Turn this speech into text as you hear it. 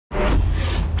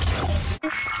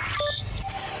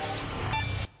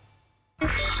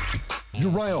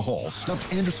Uriah Hall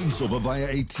stopped Anderson Silva via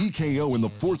a TKO in the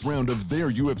 4th round of their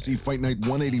UFC Fight Night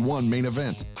 181 main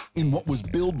event, in what was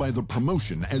billed by the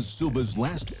promotion as Silva's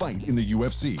last fight in the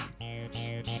UFC.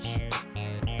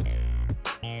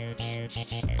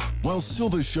 While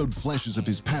Silva showed flashes of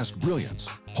his past brilliance,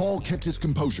 Hall kept his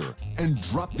composure and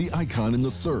dropped the icon in the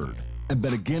 3rd, and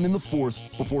then again in the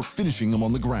 4th before finishing him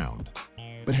on the ground.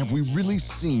 But have we really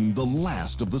seen the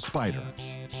last of the Spider?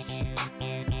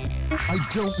 I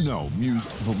don't know,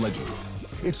 mused the legend.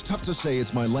 It's tough to say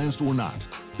it's my last or not.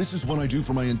 This is what I do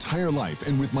for my entire life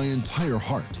and with my entire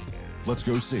heart. Let's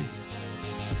go see.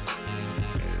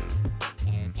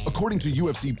 According to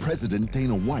UFC President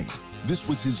Dana White, this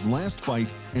was his last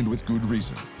fight, and with good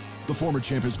reason. The former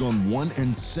champ has gone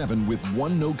 1-7 with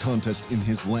 1 no contest in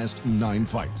his last 9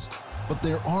 fights. But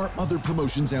there are other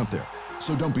promotions out there,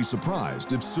 so don't be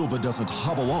surprised if Silva doesn't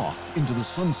hobble off into the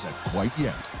sunset quite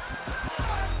yet.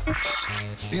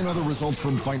 In other results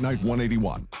from Fight Night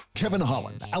 181, Kevin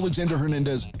Holland, Alexander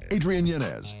Hernandez, Adrian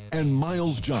Yanez, and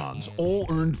Miles Johns all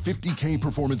earned $50K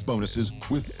performance bonuses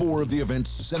with 4 of the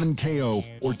event's 7 KO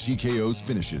or TKO's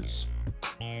finishes.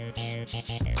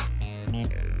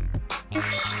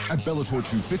 At Bellator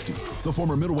 250, the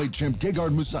former middleweight champ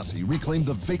Gegard Mousasi reclaimed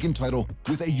the vacant title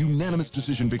with a unanimous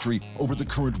decision victory over the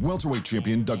current welterweight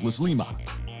champion Douglas Lima.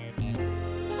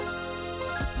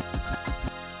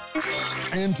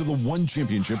 And to the one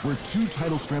championship where 2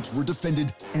 title straps were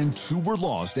defended and 2 were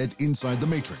lost at Inside the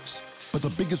Matrix. But the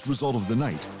biggest result of the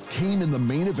night came in the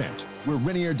main event, where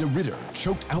Renier de Ridder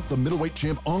choked out the middleweight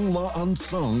champ Ong La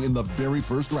Unsung in the very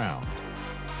first round.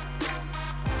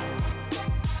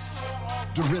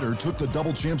 De Ridder took the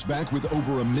double champs back with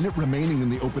over a minute remaining in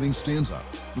the opening stanza.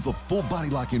 With a full body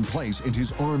lock in place and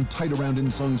his arm tight around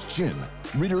Unsung's chin,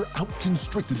 Ridder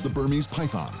out-constricted the Burmese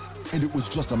Python. And it was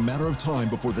just a matter of time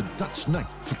before the Dutch Knight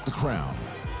took the crown.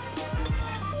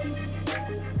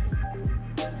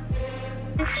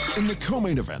 In the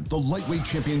co-main event, the lightweight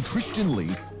champion Christian Lee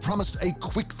promised a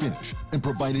quick finish and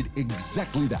provided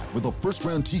exactly that with a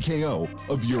first-round TKO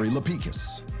of Yuri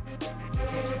Lapikis.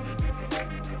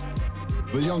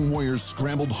 The young warriors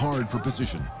scrambled hard for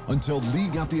position until Lee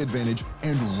got the advantage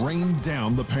and rained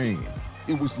down the pain.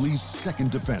 It was Lee's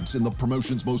 2nd defense in the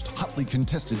promotion's most hotly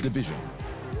contested division.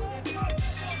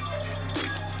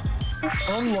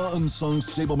 Ong La Unsung's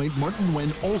stablemate Martin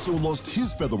Nguyen also lost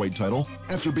his featherweight title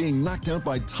after being knocked out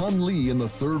by Tan Lee in the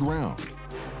 3rd round.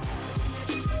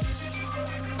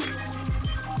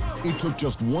 It took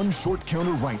just 1 short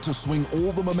counter right to swing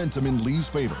all the momentum in Lee's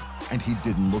favor, and he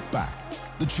didn't look back.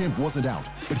 The champ wasn't out,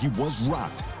 but he was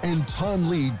rocked, and Tan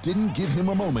Lee didn't give him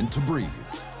a moment to breathe.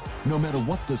 No matter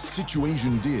what the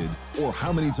situation did, or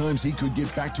how many times he could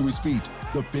get back to his feet,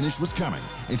 the finish was coming,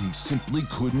 and he simply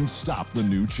couldn't stop the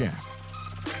new champ.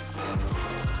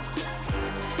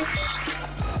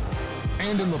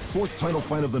 And in the 4th title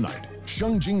fight of the night,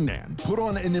 Xiang Jingnan put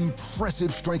on an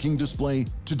impressive striking display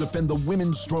to defend the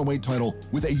women's strawweight title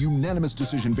with a unanimous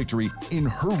decision victory in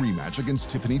her rematch against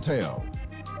Tiffany Teo.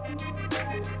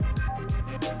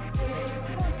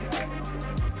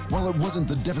 While it wasn't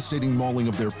the devastating mauling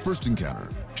of their first encounter,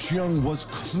 Xiang was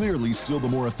clearly still the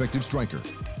more effective striker.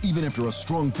 Even after a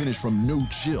strong finish from No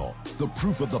Chill, the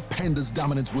proof of the Panda's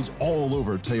dominance was all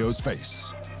over Teo's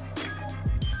face.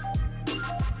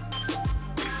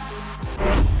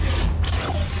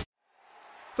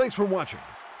 Thanks for watching,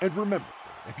 and remember,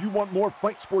 if you want more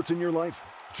fight sports in your life,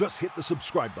 just hit the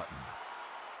subscribe button.